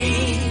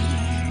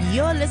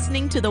You're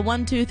listening to the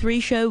 123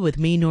 show with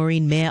me,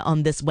 Noreen Mayer,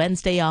 on this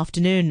Wednesday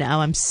afternoon.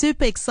 Now, I'm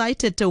super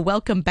excited to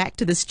welcome back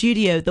to the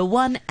studio the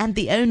one and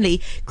the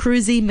only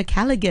Cruzanne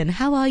Macalligan.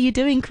 How are you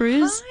doing,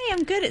 Cruz? Hi,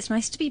 I'm good. It's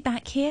nice to be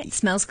back here. It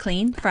smells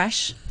clean,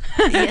 fresh.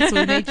 Yes,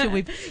 we made sure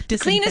we've disinfected.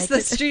 Cleanest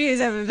the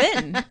studio's ever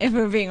been, if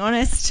we're being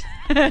honest.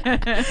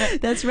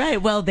 That's right.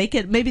 Well,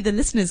 maybe the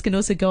listeners can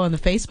also go on the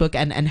Facebook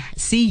and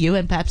see you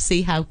and perhaps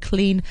see how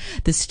clean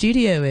the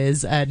studio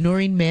is.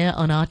 Noreen Mayer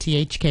on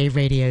RTHK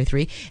Radio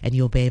 3, and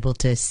you'll be able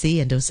to see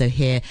and also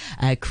hear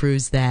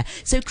Cruz there.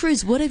 So,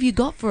 Cruz, what have you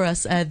got for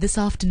us this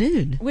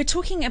afternoon? We're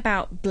talking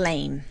about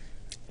blame.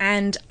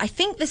 And I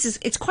think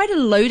it's quite a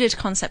loaded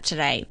concept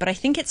today, but I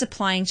think it's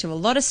applying to a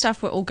lot of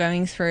stuff we're all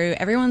going through.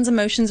 Everyone's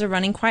emotions are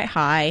running quite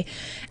high.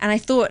 And I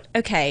thought,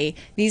 okay,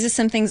 these are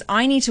some things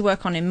I need to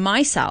work on in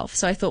myself.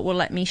 So I thought, well,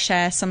 let me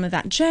share some of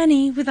that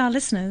journey with our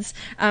listeners.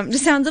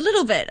 Just sounds a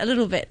little bit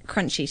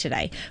crunchy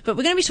today. But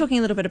we're going to be talking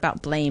a little bit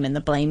about blame and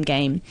the blame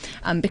game,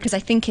 because I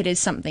think it is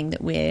something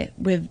that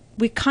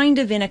we're kind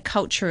of in a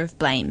culture of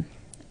blame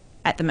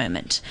at the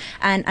moment,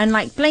 and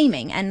like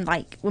blaming, and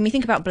like when we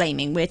think about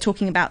blaming, we're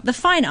talking about the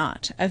fine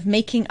art of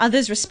making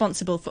others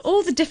responsible for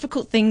all the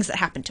difficult things that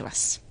happen to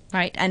us,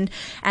 right? And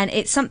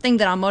it's something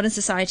that our modern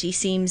society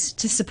seems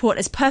to support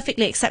as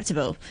perfectly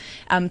acceptable,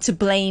 to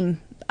blame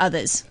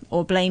others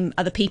or blame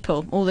other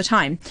people all the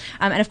time.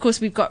 And of course,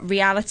 we've got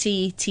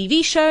reality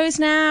TV shows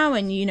now,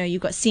 and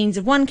you've got scenes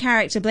of one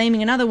character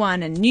blaming another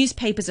one, and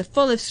newspapers are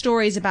full of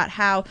stories about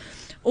how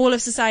all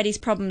of society's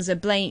problems are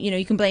blame.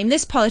 You can blame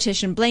this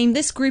politician, blame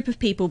this group of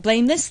people,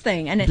 blame this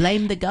thing, and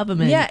blame the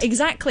government. Yeah,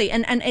 exactly.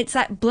 And it's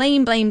that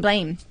blame.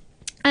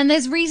 And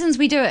there's reasons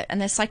we do it,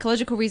 and there's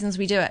psychological reasons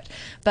we do it.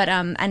 But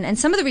and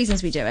some of the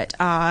reasons we do it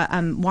are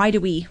why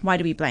do we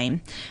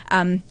blame?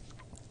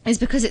 Is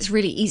because it's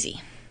really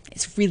easy.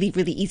 It's really,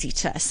 really easy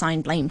to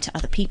assign blame to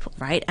other people,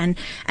 right? And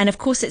of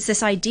course, it's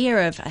this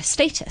idea of a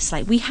status.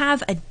 Like, we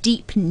have a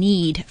deep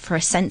need for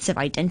a sense of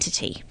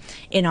identity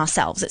in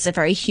ourselves. It's a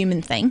very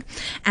human thing.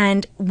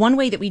 And one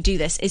way that we do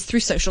this is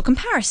through social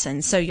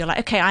comparison. So you're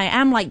like, okay, I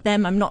am like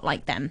them, I'm not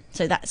like them.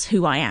 So that's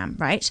who I am,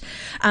 right?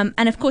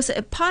 And of course,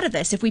 a part of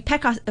this, if we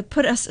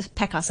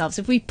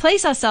if we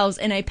place ourselves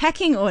in a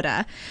pecking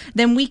order,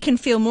 then we can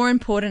feel more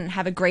important and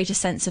have a greater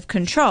sense of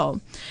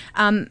control.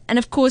 And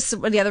of course,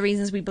 one of the other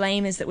reasons we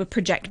blame is that we're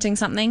projecting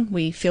something.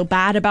 We feel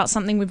bad about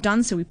something we've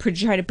done, so we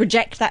try to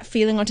project that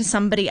feeling onto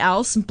somebody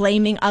else,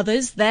 blaming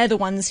others. They're the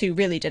ones who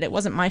really did it. It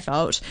wasn't my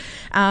fault.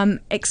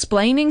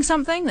 Explaining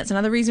something, that's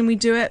another reason we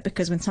do it,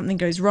 because when something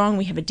goes wrong,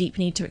 we have a deep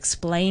need to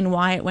explain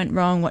why it went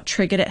wrong, what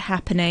triggered it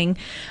happening.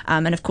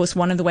 And of course,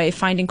 one of the ways of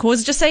finding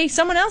cause is just say,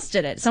 someone else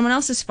did it. Someone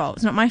else's fault.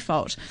 It's not my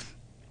fault.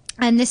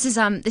 And this is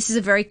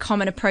a very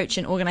common approach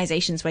in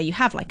organizations where you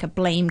have like a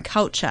blame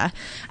culture,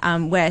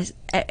 where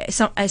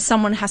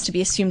someone has to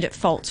be assumed at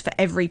fault for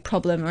every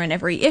problem or in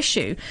every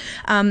issue.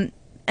 And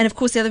of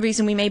course, the other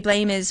reason we may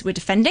blame is we're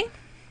defending.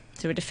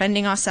 So we're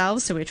defending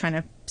ourselves. So we're trying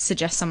to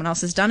suggest someone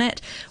else has done it.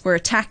 We're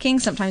attacking.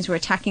 Sometimes we're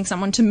attacking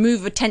someone to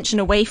move attention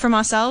away from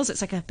ourselves.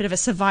 It's like a bit of a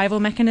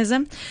survival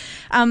mechanism.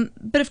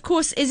 But of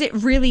course, is it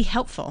really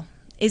helpful?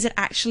 Is it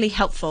actually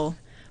helpful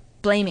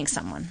blaming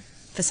someone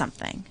for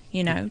something? Do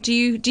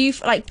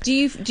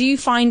you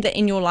find that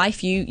in your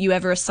life you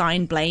ever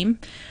assign blame?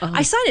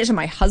 I assign it to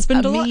my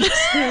husband a lot. Me too.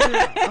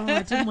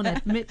 I didn't want to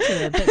admit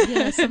to it, but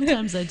yeah,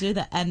 sometimes I do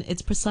that, and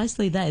it's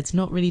precisely that. It's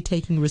not really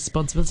taking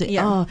responsibility.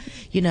 Yeah.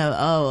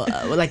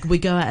 Like we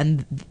go out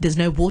and there's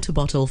no water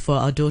bottle for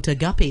our daughter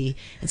Guppy.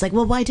 It's like,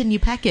 well, why didn't you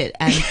pack it?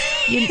 And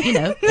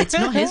it's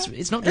not his.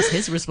 It's not just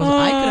his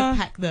responsibility. I could have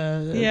packed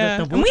the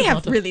water and we have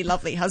bottle. really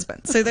lovely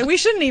husbands, so that we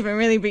shouldn't even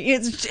really be.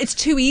 It's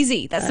too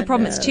easy. That's the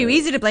problem. It's too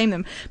easy to blame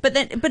them. But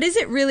is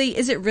it really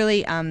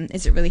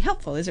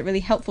helpful? Is it really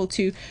helpful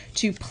to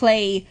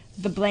play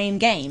the blame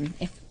game,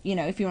 if you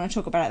want to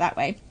talk about it that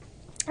way?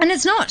 And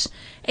it's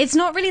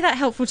not really that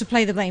helpful to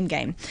play the blame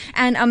game.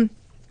 And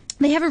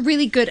I have a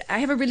really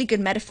good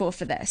metaphor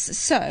for this.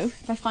 So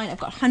if I've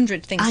got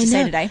 100 things to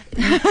say today.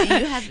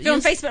 If you're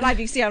on Facebook Live,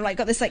 you see I've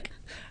got this like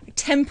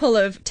temple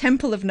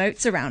of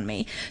notes around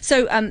me.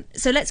 So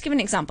let's give an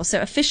example.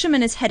 So a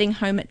fisherman is heading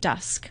home at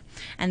dusk,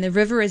 and the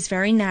river is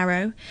very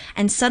narrow,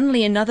 and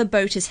suddenly another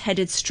boat is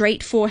headed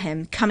straight for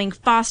him, coming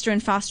faster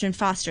and faster and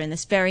faster in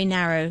this very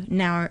narrow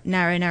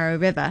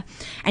river.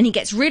 And he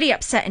gets really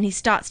upset, and he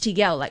starts to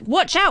yell, like,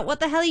 "Watch out, what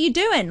the hell are you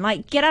doing?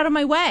 Like, get out of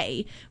my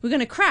way, we're going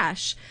to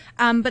crash."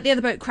 But the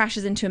other boat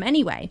crashes into him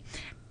anyway.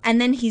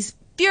 And then he's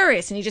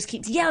furious, and he just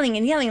keeps yelling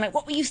and yelling, like,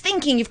 "What were you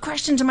thinking? You've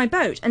crashed into my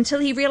boat," until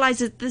he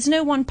realizes there's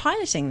no one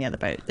piloting the other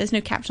boat. There's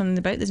no captain on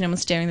the boat. There's no one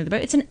steering the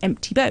boat. It's an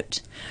empty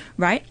boat,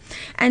 right?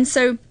 And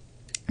so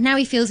now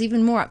he feels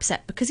even more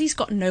upset because he's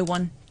got no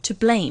one to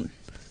blame.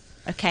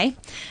 Okay?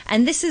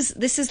 And this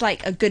is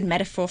like a good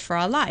metaphor for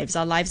our lives.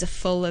 Our lives are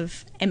full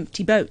of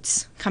empty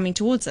boats coming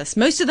towards us.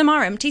 Most of them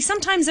are empty.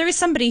 Sometimes there is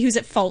somebody who's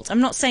at fault.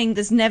 I'm not saying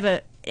there's never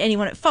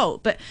anyone at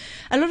fault. But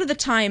a lot of the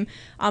time,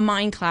 our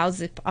mind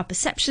clouds our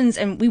perceptions,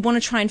 and we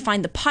want to try and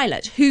find the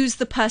pilot. Who's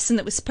the person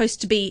that was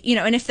supposed to be,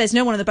 and if there's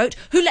no one on the boat,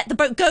 who let the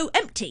boat go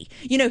empty?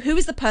 Who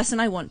is the person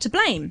I want to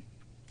blame?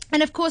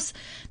 And of course,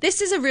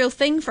 this is a real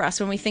thing for us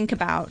when we think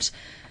about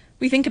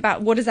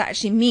what does that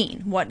actually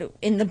mean? What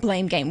in the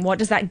blame game? What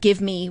does that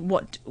give me?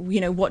 What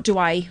do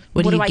I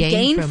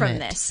gain from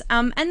this?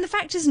 And the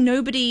fact is,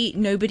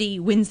 nobody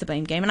wins the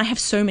blame game. And I have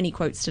so many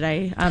quotes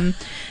today. I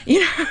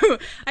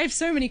have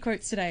so many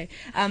quotes today.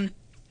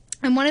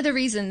 And one of the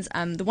reasons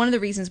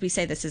we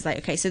say this is like,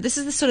 okay, so this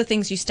is the sort of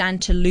things you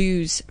stand to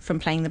lose from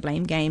playing the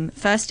blame game.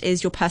 First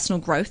is your personal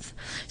growth.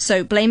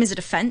 So blame is a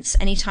defense.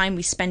 Any time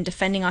we spend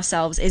defending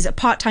ourselves is a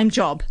part-time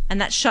job,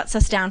 and that shuts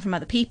us down from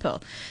other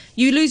people.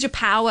 You lose your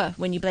power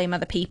when you blame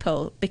other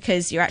people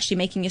because you're actually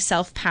making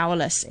yourself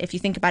powerless. If you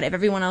think about it, if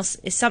everyone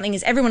else's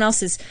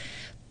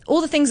all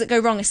the things that go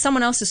wrong is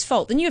someone else's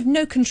fault, then you have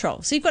no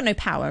control. So you've got no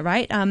power,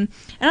 right?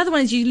 Another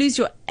one is you lose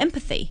your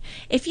empathy.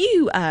 If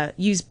you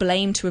use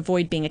blame to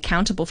avoid being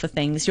accountable for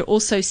things, you're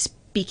also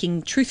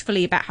speaking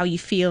truthfully about how you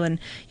feel, and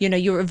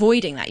you're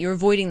avoiding that. You're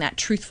avoiding that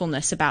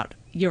truthfulness about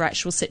your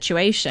actual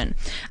situation.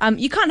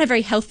 You can't have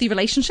very healthy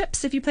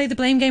relationships if you play the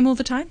blame game all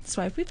the time. That's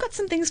why we've got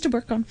some things to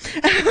work on.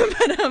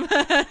 But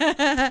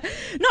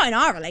not in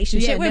our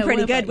relationship. Yeah, we're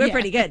pretty good. We're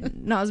pretty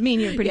good. No, it was me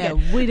and you were pretty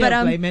good. We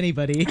don't blame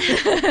anybody.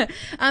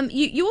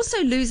 You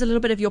also lose a little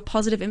bit of your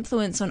positive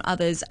influence on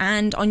others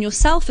and on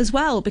yourself as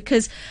well,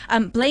 because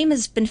blame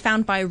has been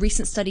found by a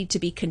recent study to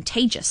be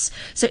contagious.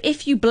 So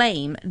if you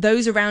blame,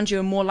 those around you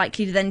are more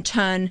likely to then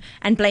turn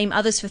and blame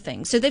others for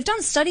things. So they've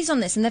done studies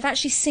on this, and they've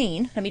actually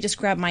seen, let me just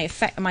grab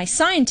my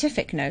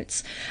scientific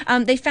notes,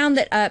 they found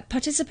that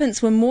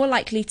participants were more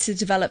likely to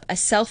develop a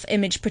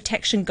self-image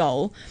protection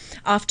goal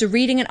after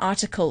reading an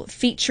article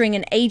featuring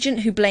an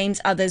agent who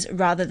blames others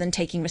rather than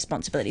taking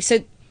responsibility. So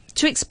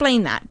to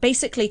explain that,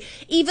 basically,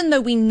 even though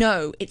we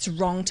know it's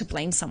wrong to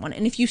blame someone,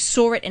 and if you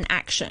saw it in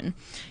action,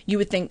 you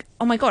would think,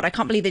 oh my God, I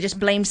can't believe they just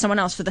blamed someone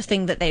else for the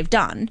thing that they've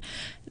done.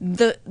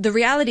 The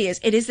reality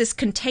is, it is this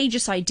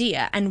contagious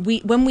idea, and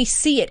when we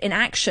see it in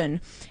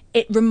action,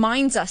 it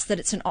reminds us that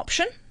it's an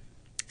option.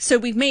 So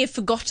we may have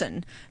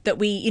forgotten that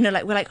we're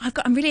like,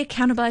 I'm really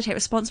accountable. I take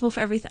responsible for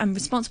everything. I'm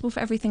responsible for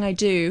everything I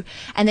do.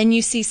 And then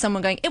you see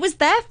someone going, it was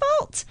their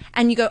fault.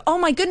 And you go, oh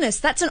my goodness,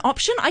 that's an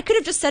option. I could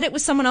have just said it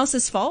was someone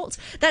else's fault.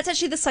 That's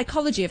actually the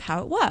psychology of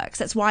how it works.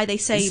 That's why they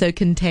say it's so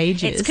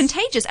contagious. It's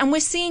contagious. And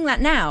we're seeing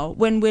that now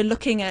when we're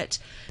looking at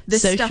the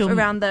stuff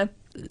around the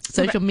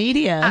social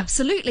media.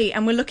 Absolutely.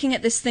 And we're looking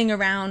at this thing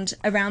around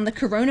the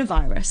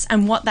coronavirus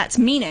and what that's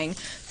meaning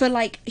for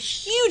like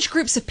huge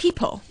groups of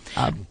people.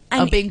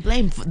 Are being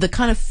blamed for the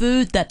kind of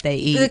food that they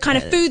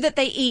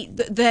eat.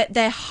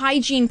 Their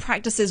hygiene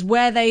practices,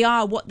 where they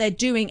are, what they're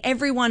doing.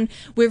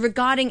 We're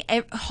regarding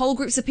whole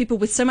groups of people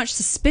with so much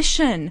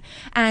suspicion,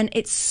 and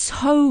it's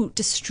so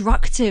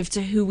destructive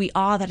to who we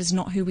are. That is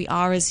not who we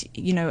are as,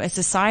 a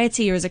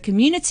society or as a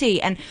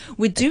community, and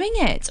we're doing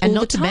it all the time. And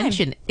not to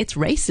mention, it's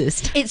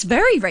racist. It's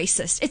very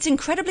racist. It's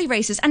incredibly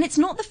racist, and it's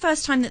not the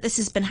first time that this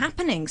has been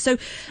happening. So,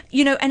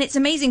 and it's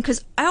amazing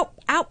because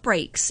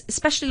outbreaks,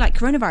 especially like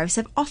coronavirus,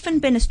 have often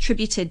been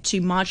attributed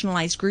to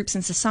marginalized groups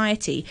in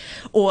society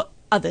or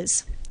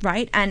others,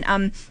 right?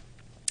 And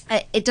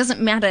it doesn't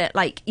matter,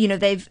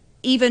 they've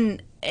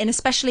even, and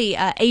especially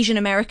Asian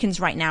Americans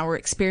right now are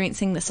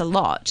experiencing this a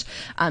lot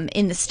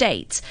in the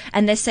States,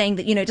 and they're saying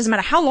that it doesn't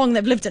matter how long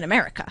they've lived in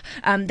America,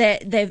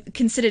 they're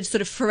considered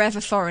sort of forever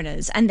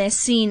foreigners, and they're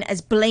seen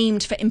as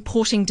blamed for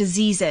importing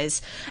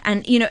diseases,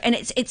 and and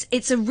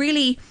it's a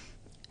really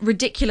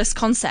ridiculous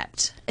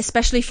concept,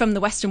 especially from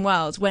the Western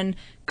world, when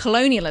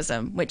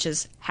colonialism, which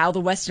is how the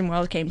Western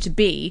world came to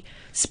be,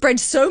 spread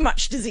so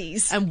much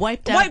disease and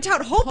wiped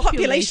out whole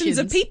populations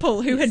of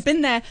people who had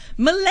been there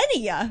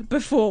millennia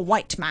before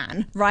white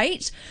man,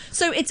 right?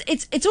 So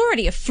it's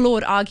already a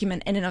flawed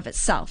argument in and of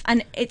itself,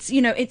 and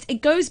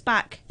it goes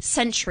back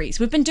centuries.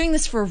 We've been doing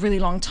this for a really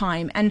long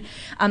time, and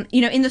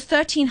in the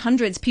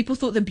 1300s, people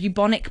thought the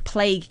bubonic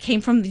plague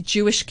came from the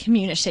Jewish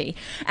community,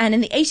 and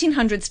in the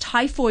 1800s,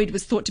 typhoid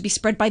was thought to be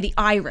spread by the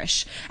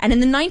Irish, and in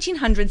the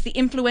 1900s, the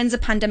influenza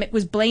pandemic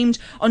was blamed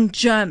on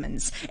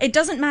Germans. It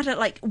doesn't matter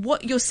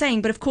what you're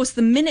saying, but of course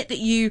the minute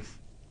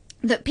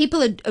that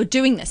people are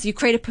doing this, you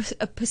create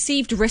a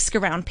perceived risk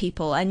around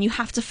people, and you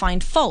have to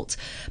find fault.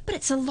 But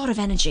it's a lot of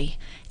energy.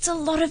 It's a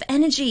lot of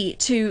energy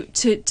to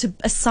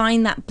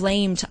assign that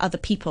blame to other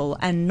people,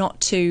 and not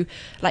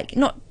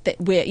that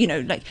we're,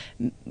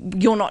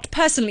 you're not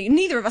personally,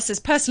 neither of us is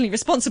personally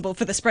responsible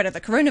for the spread of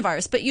the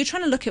coronavirus, but you're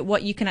trying to look at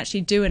what you can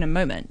actually do in a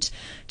moment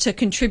to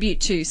contribute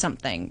to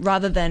something,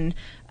 rather than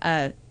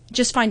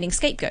just finding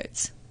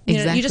scapegoats.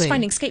 You're just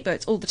finding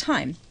scapegoats all the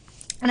time.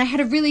 And I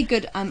had a really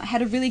good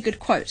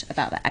quote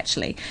about that,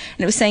 actually. And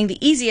it was saying the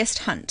easiest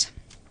hunt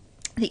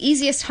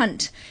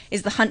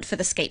is the hunt for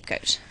the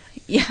scapegoat.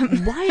 Yeah.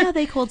 Why are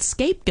they called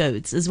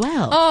scapegoats as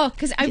well? Oh,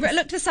 because I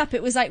looked this up.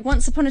 It was like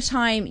once upon a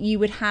time you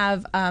would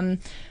have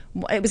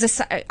it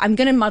was I'm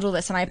going to muddle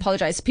this, and I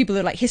apologize. People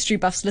who are like history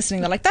buffs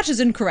listening, they're like, that is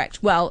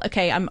incorrect. Well,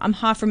 okay, I'm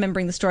half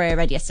remembering the story I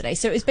read yesterday.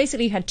 So it was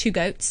basically you had 2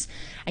 goats,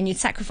 and you'd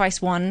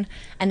sacrifice one,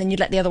 and then you'd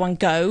let the other one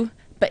go.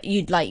 But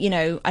you'd I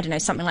don't know,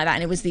 something like that,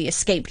 and it was the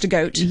escaped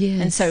goat,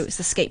 and so it's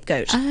the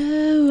scapegoat.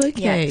 Oh,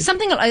 okay. Yeah,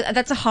 something like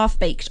that's a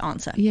half-baked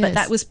answer, yes. but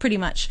that was pretty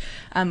much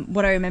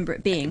what I remember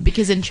it being.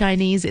 Because in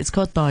Chinese, it's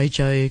called Dai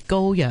Zhou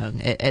Gou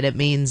Yang, and it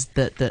means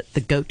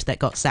the goat that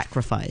got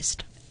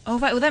sacrificed. Oh,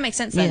 right. Well, that makes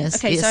sense then. Yes,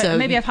 okay, so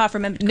maybe I've half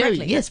remembered correctly.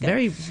 No, yes,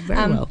 very,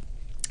 very well.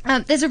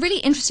 There's a really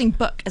interesting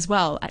book as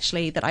well,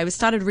 actually, that I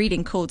started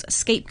reading called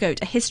Scapegoat,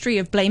 A History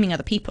of Blaming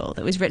Other People,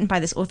 that was written by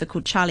this author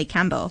called Charlie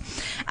Campbell.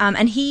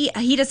 And he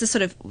does this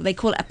sort of, they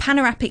call it a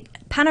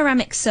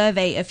panoramic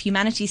survey of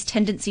humanity's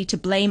tendency to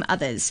blame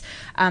others.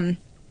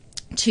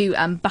 To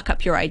buck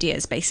up your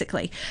ideas,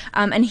 basically.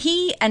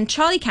 And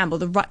Charlie Campbell,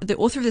 the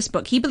author of this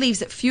book, he believes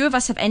that few of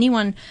us have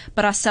anyone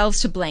but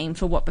ourselves to blame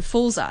for what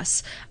befalls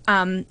us,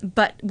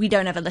 but we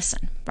don't ever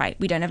listen, right?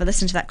 We don't ever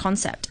listen to that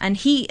concept. And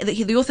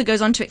the author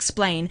goes on to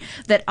explain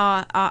that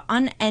our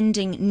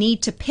unending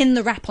need to pin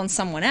the rap on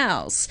someone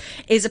else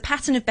is a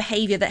pattern of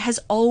behavior that has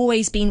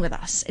always been with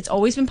us. It's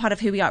always been part of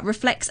who we are. It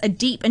reflects a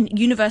deep and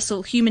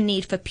universal human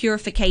need for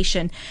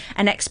purification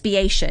and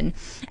expiation.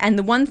 And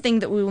the one thing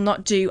that we will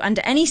not do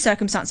under any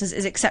circumstances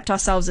is accept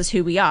ourselves as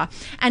who we are.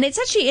 And it's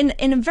actually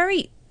in a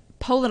very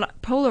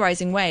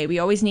polarizing way. We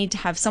always need to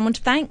have someone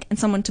to thank and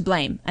someone to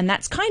blame, and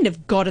that's kind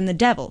of God and the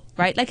devil,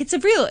 right? Like it's a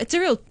real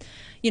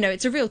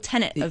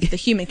tenet of the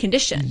human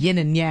condition. Yin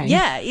and yang.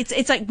 Yeah,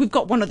 it's like we've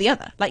got one or the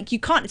other. Like you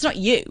can't. It's not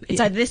you. It's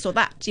either this or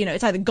that.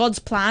 It's either God's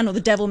plan or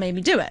the devil made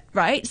me do it,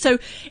 right? So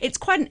it's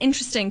quite an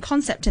interesting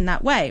concept in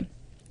that way.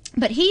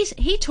 But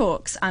he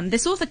talks,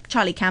 this author,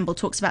 Charlie Campbell,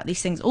 talks about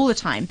these things all the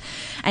time.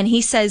 And he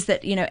says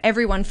that,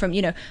 everyone from,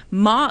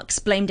 Marx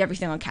blamed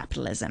everything on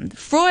capitalism.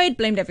 Freud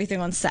blamed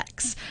everything on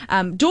sex.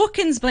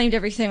 Dawkins blamed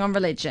everything on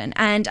religion.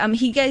 And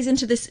he goes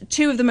into this,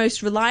 2 of the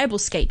most reliable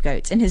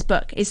scapegoats in his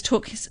book is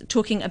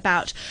talking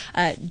about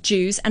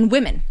Jews and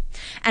women.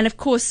 And of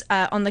course,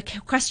 on the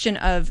question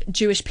of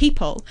Jewish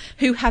people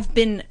who have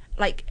been,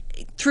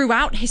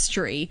 throughout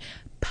history,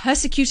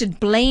 persecuted,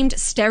 blamed,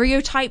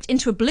 stereotyped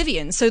into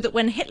oblivion, so that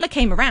when Hitler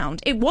came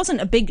around, it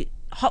wasn't a big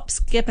hop,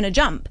 skip, and a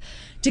jump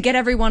to get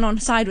everyone on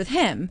side with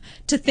him,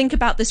 to think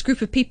about this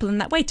group of people in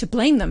that way, to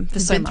blame them for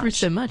so much. They've been through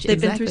so much. They've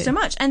been through so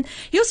much. And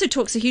he also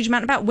talks a huge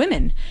amount about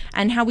women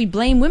and how we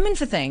blame women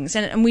for things.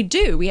 And we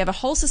do. We have a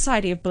whole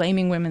society of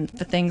blaming women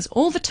for things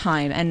all the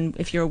time. And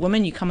if you're a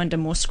woman, you come under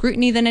more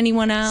scrutiny than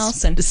anyone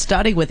else. And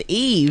starting with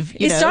Eve.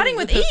 Starting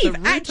with Eve, the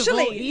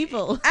actually.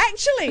 Evil.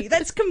 Actually,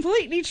 that's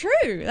completely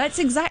true. That's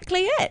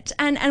exactly it.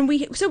 And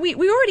we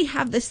already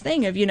have this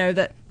thing of,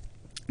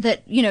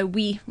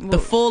 the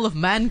fall of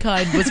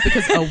mankind was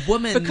because a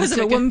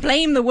woman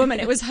blame the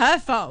woman. It was her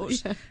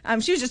fault. Yeah.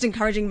 She was just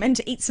encouraging men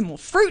to eat some more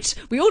fruit.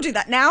 We all do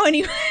that now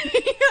anyway.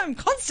 I'm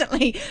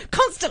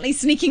constantly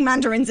sneaking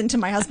mandarins into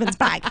my husband's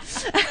bag.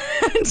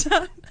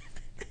 So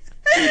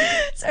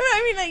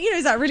I mean,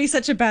 is that really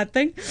such a bad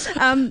thing?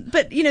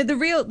 But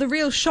the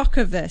real shock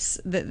of this,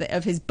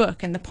 of his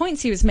book, and the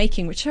points he was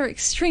making, which are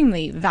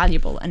extremely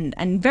valuable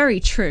and very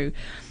true,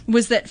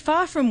 was that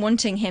far from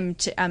wanting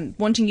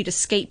you to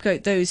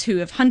scapegoat those who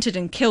have hunted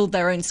and killed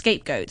their own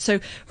scapegoat. So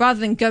rather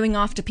than going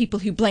after people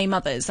who blame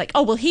others, like,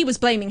 oh well, he was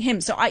blaming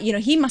him, so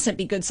he mustn't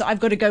be good, so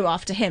I've got to go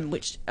after him,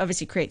 which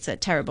obviously creates a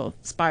terrible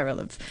spiral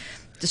of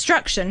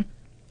destruction.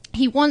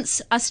 He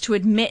wants us to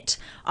admit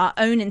our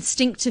own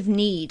instinctive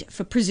need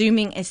for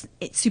presuming its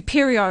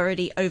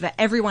superiority over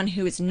everyone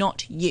who is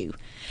not you.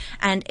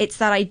 And it's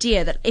that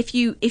idea that if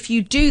you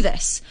do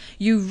this,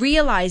 you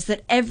realize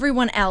that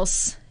everyone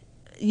else,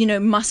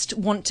 must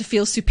want to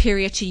feel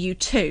superior to you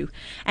too.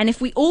 And if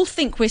we all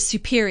think we're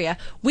superior,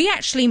 we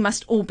actually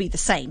must all be the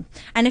same.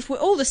 And if we're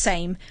all the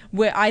same,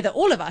 we're either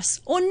all of us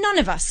or none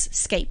of us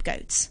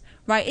scapegoats,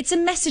 right? It's a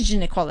message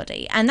in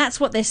equality. And that's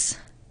what this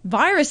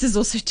virus is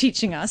also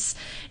teaching us,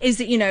 is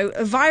that,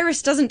 a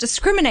virus doesn't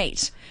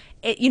discriminate.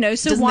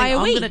 So why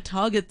are we? I'm going to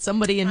target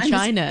somebody in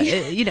China.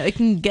 It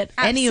can get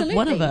any of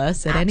one of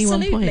us at any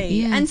one point.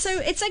 Yes. And so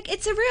it's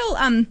a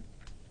real,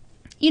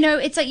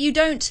 it's like you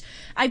don't.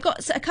 I've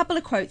got a couple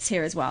of quotes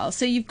here as well.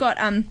 So you've got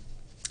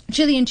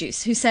Gillian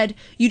Juice, who said,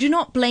 "You do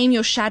not blame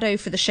your shadow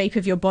for the shape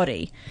of your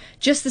body.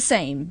 Just the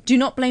same, do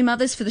not blame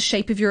others for the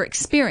shape of your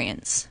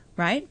experience."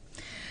 Right?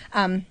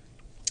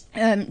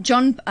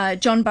 John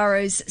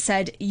Burroughs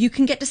said, "You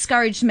can get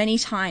discouraged many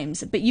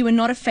times, but you are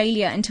not a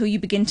failure until you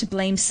begin to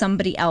blame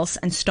somebody else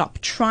and stop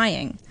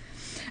trying."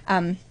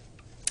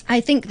 I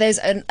think there's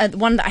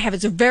one that I have.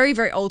 It's a very,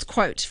 very old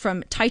quote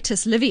from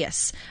Titus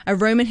Livius, a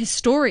Roman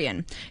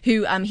historian,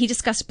 who he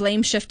discussed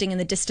blame shifting in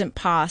the distant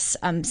past,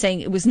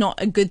 saying it was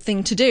not a good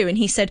thing to do. And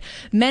he said,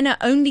 "Men are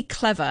only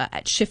clever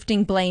at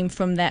shifting blame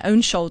from their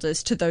own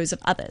shoulders to those of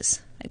others."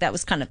 Like that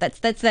was kind of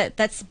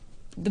that's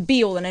the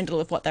be-all and end-all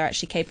of what they're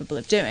actually capable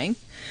of doing.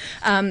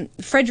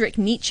 Friedrich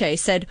Nietzsche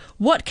said,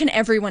 "What can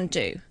everyone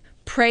do?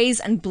 praise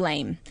and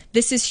blame.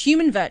 This is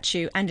human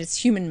virtue and it's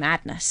human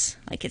madness.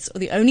 Like, it's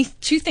the only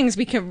two things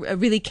we are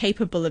really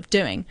capable of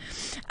doing.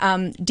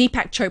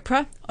 Deepak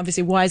Chopra,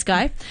 obviously wise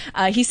guy,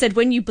 he said,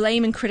 when you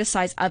blame and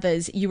criticize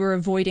others, you are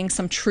avoiding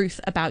some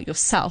truth about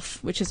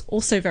yourself, which is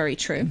also very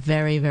true.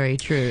 Very, very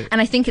true. And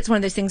I think it's one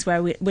of those things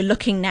where we're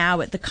looking now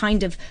at the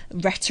kind of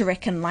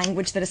rhetoric and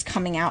language that is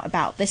coming out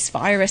about this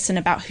virus and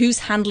about who's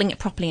handling it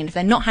properly and if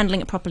they're not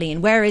handling it properly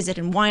and where is it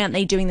and why aren't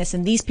they doing this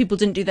and these people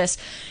didn't do this.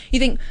 You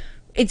think,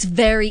 it's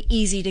very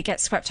easy to get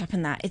swept up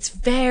in that. It's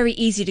very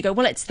easy to go,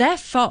 well, it's their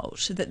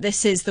fault that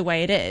this is the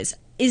way it is.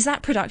 Is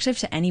that productive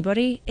to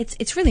anybody?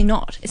 It's really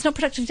not. It's not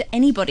productive to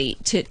anybody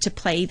to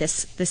play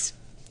this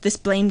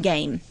blame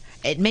game.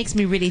 It makes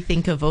me really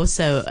think of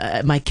also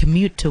my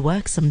commute to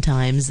work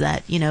sometimes,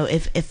 that, you know,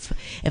 if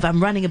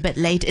I'm running a bit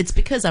late, it's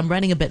because I'm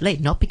running a bit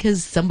late, not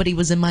because somebody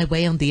was in my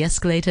way on the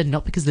escalator,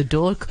 not because the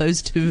door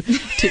closed too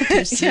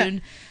soon. Yeah.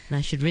 And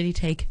I should really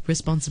take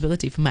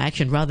responsibility for my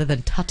action rather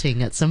than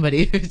tutting at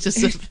somebody who's just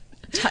sort of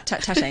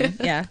tutting.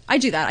 Yeah, I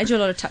do that. I do a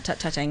lot of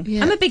tutting.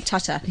 Yeah. I'm a big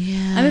tutter.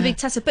 Yeah. I'm a big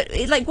tutter. But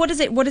like, what does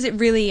it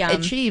really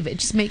achieve? It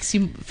just makes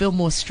you feel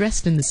more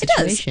stressed in the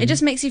situation. It does. It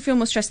just makes you feel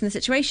more stressed in the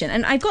situation.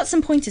 And I've got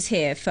some pointers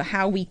here for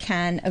how we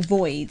can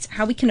avoid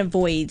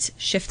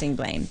shifting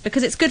blame,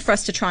 because it's good for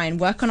us to try and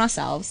work on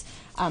ourselves.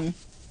 And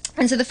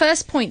so the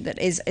first point that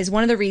is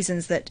one of the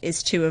reasons that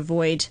is to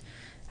avoid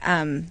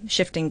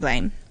shifting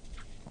blame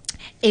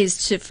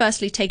is to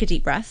firstly take a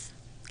deep breath.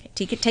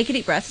 Take a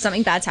deep breath.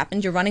 Something bad's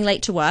happened. You're running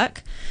late to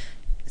work.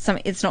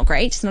 It's not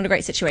great. It's not a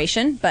great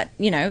situation, but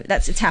you know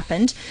it's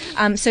happened.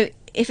 So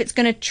if it's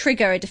going to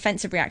trigger a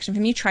defensive reaction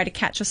from you, try to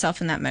catch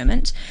yourself in that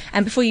moment.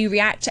 And before you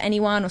react to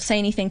anyone or say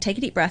anything, take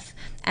a deep breath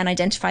and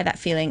identify that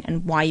feeling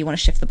and why you want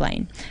to shift the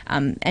blame.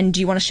 And do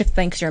you want to shift the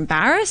blame because you're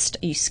embarrassed?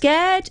 Are you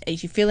scared? Are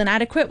you feel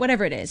inadequate?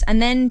 Whatever it is,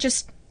 and then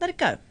just let it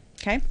go.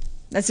 Okay,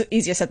 that's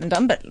easier said than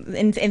done, but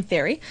in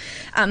theory.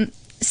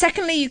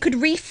 Secondly, you could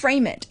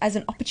reframe it as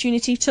an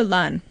opportunity to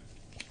learn.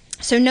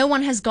 So no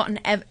one has gotten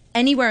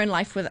anywhere in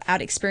life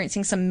without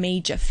experiencing some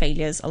major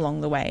failures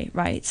along the way,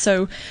 right?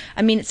 So,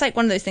 I mean, it's like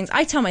one of those things.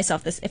 I tell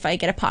myself this if I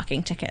get a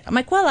parking ticket. I'm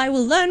like, well, I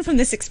will learn from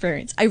this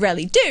experience. I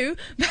rarely do,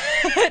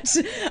 but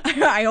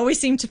I always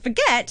seem to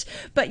forget.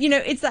 But, you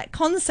know, it's that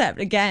concept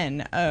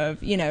again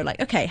of, you know, like,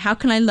 okay, how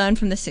can I learn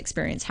from this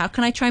experience? How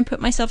can I try and put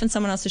myself in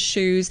someone else's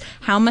shoes?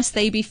 How must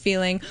they be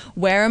feeling?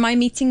 Where am I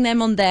meeting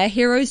them on their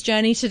hero's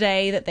journey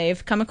today that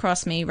they've come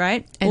across me,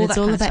 right? And it's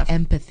all about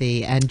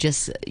empathy and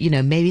just, you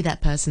know, maybe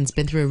that person's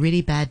been through a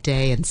really bad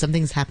day and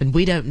something's happened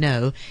we don't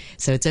know,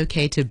 so it's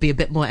okay to be a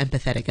bit more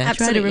empathetic. I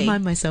try to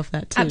remind myself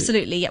that too.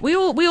 Absolutely, yeah. We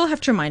all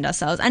have to remind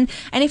ourselves, and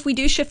if we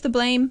do shift the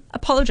blame,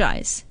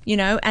 apologize, you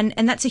know, and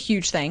that's a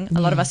huge thing. A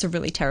lot of us are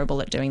really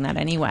terrible at doing that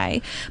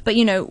anyway, but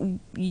you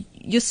know,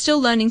 you're still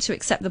learning to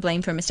accept the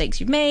blame for mistakes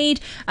you've made.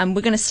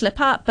 We're going to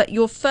slip up, but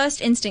your first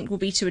instinct will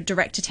be to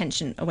direct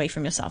attention away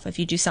from yourself if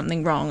you do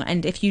something wrong.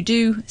 And if you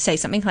do say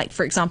something like,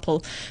 for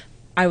example,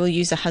 I will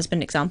use a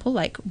husband example,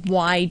 like,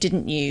 why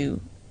didn't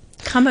you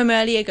come home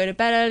earlier, go to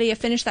bed earlier,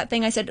 finish that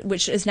thing I said,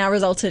 which has now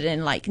resulted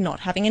in like not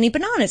having any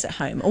bananas at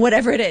home or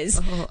whatever it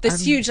is. This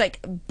huge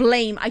like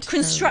blame. I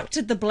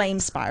constructed the blame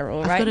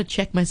spiral, right? I've got to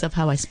check myself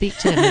how I speak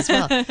to him as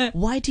well.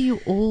 Why do you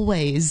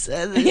always?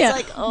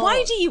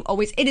 Why do you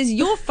always? It is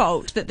your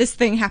fault that this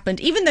thing happened,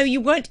 even though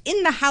you weren't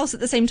in the house at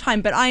the same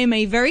time. But I am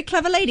a very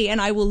clever lady, and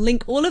I will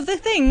link all of the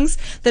things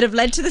that have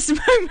led to this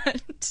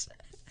moment.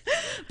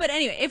 But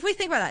anyway, if we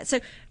think about that, so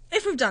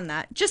if we've done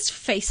that, just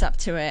face up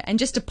to it and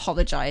just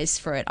apologize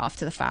for it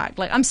after the fact.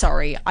 Like, I'm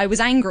sorry, I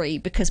was angry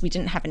because we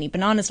didn't have any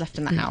bananas left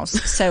in the house,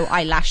 so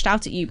I lashed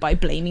out at you by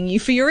blaming you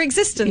for your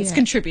existence,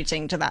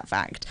 contributing to that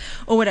fact,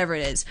 or whatever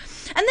it is.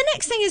 And the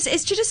next thing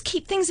is to just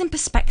keep things in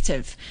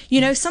perspective. You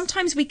know,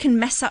 sometimes we can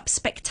mess up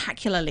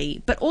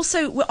spectacularly, but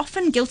also we're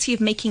often guilty of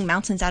making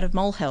mountains out of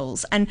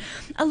molehills. And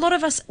a lot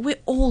of us,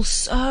 we're all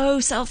so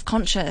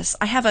self-conscious.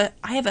 I have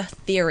a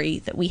theory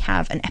that we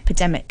have an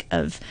epidemic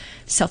of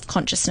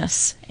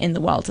self-consciousness in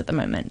the world at the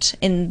moment,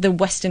 in the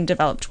Western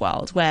developed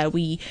world, where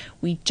we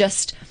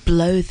just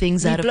blow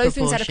things out of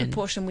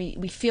proportion.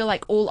 We feel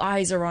like all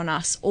eyes are on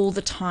us all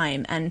the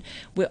time, and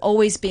we're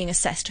always being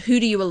assessed. Who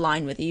do you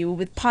align with? Are you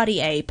with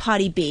party A,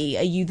 party B?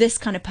 Are you this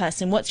kind of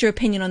person? What's your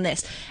opinion on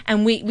this?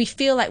 And we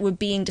feel like we're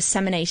being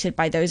disseminated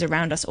by those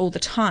around us all the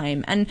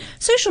time. And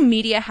social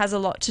media has a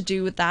lot to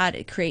do with that.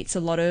 It creates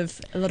a lot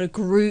of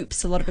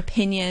groups, a lot of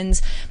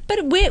opinions.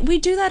 But we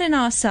do that in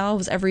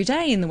ourselves every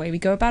day in the way we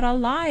go about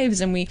our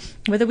lives, and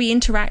whether we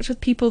interact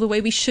with people the way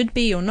we should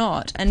be or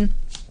not. And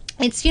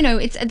it's, you know,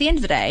 it's at the end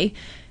of the day,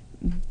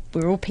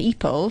 we're all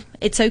people.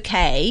 It's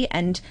okay.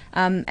 And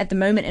at the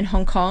moment in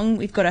Hong Kong,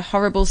 we've got a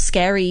horrible,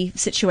 scary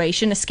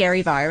situation, a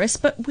scary virus,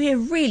 but we're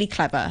really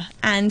clever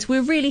and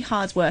we're really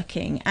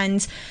hardworking.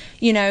 And,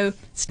 you know,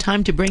 it's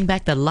time to bring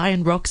back the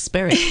Lion Rock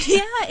spirit.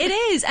 Yeah, it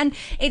is. And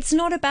it's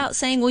not about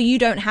saying, well, you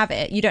don't have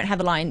it. You don't have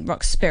a Lion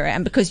Rock spirit.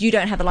 And because you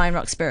don't have a Lion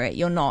Rock spirit,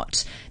 you're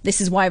not. This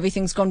is why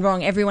everything's gone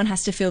wrong. Everyone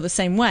has to feel the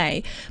same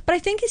way. But I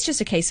think it's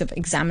just a case of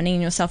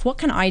examining yourself. What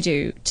can I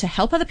do to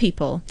help other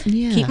people,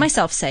 keep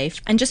myself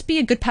safe, and just be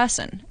a good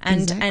person?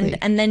 And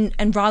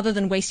and rather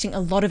than wasting a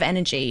lot of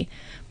energy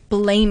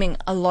blaming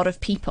a lot of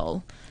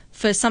people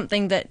for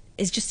something that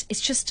is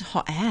just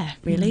hot air,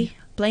 really.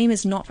 Blame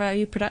is not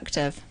very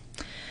productive.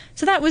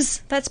 So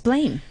that's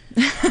blame.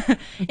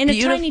 In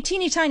a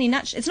teeny tiny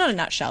nut. It's not a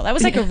nutshell. That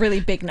was like a really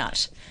big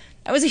nut.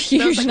 That was a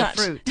huge nut.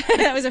 Fruit.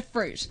 That was a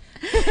fruit.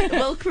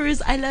 Well,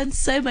 Cruz, I learned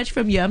so much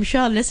from you. I'm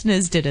sure our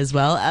listeners did as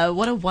well.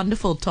 What a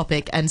wonderful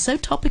topic, and so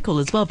topical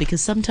as well,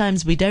 because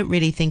sometimes we don't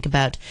really think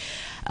about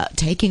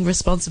taking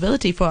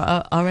responsibility for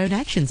our own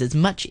actions. It's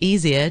much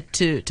easier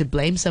to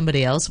blame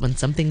somebody else when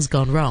something's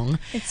gone wrong.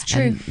 It's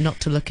true. And not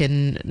to look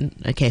in,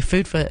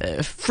 fruit for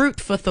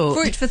thought.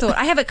 Fruit for thought.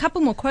 I have a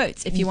couple more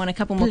quotes if you want a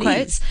couple more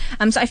quotes.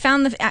 So I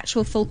found the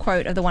actual full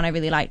quote of the one I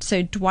really liked.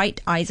 So Dwight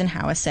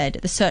Eisenhower said,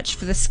 "The search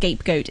for the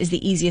scapegoat is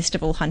the easiest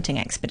of all hunting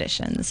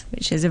expeditions,"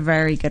 which is a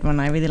very good one.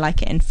 I really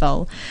like it in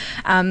full.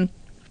 And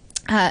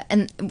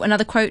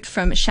another quote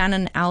from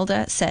Shannon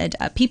Alder said,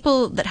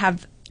 "People that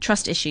have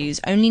trust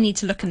issues only need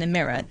to look in the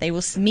mirror. They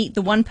will meet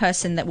the one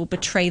person that will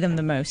betray them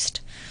the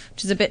most,"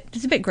 which is a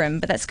bit grim,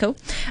 but that's cool.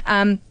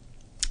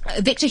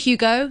 Victor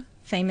Hugo,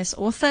 famous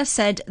author,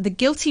 said, "The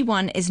guilty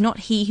one is not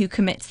he who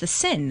commits the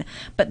sin,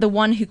 but the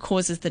one who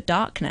causes the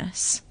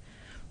darkness,"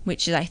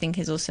 which I think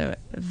is also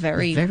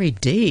very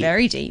deep.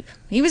 Very deep.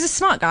 He was a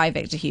smart guy,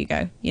 Victor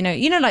Hugo. You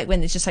know, like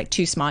when it's just like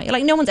too smart. You're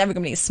like, no one's ever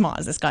going to be as smart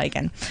as this guy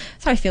again.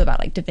 That's how I feel about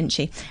like Da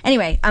Vinci.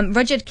 Anyway,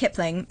 Rudyard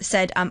Kipling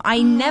said,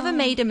 "I never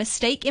made a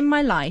mistake in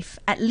my life,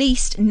 at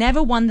least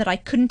never one that I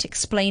couldn't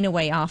explain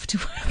away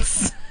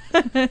afterwards,"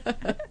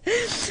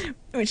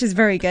 which is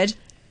very good.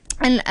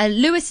 And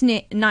Louis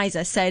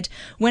Nizer said,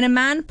 "When a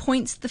man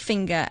points the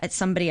finger at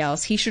somebody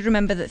else, he should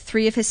remember that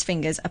 3 of his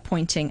fingers are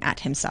pointing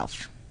at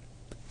himself."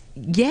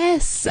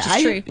 Yes, which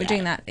is true. We're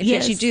doing that. If you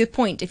actually do a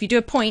point,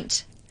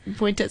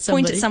 point at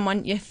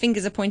someone, your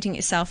fingers are pointing at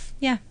yourself.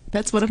 Yeah.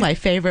 That's one of my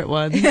favorite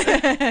ones. That's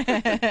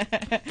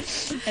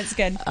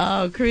good.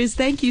 Oh, Cruz,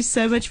 thank you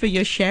so much for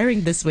your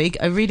sharing this week.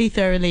 I really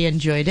thoroughly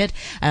enjoyed it.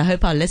 I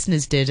hope our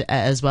listeners did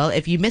as well.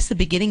 If you missed the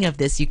beginning of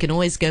this, you can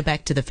always go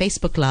back to the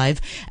Facebook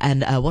Live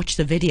and watch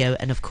the video.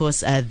 And of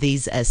course,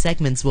 these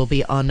segments will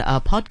be on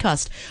our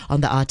podcast on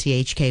the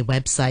RTHK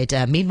website.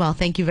 Meanwhile,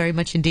 thank you very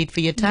much indeed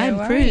for your time,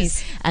 No Cruz.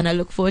 worries. And I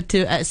look forward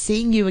to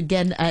seeing you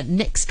again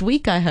next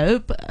week, I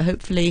hope.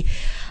 Hopefully,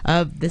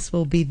 this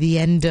will be the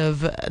end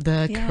of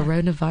the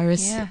coronavirus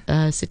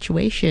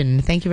situation. Thank you very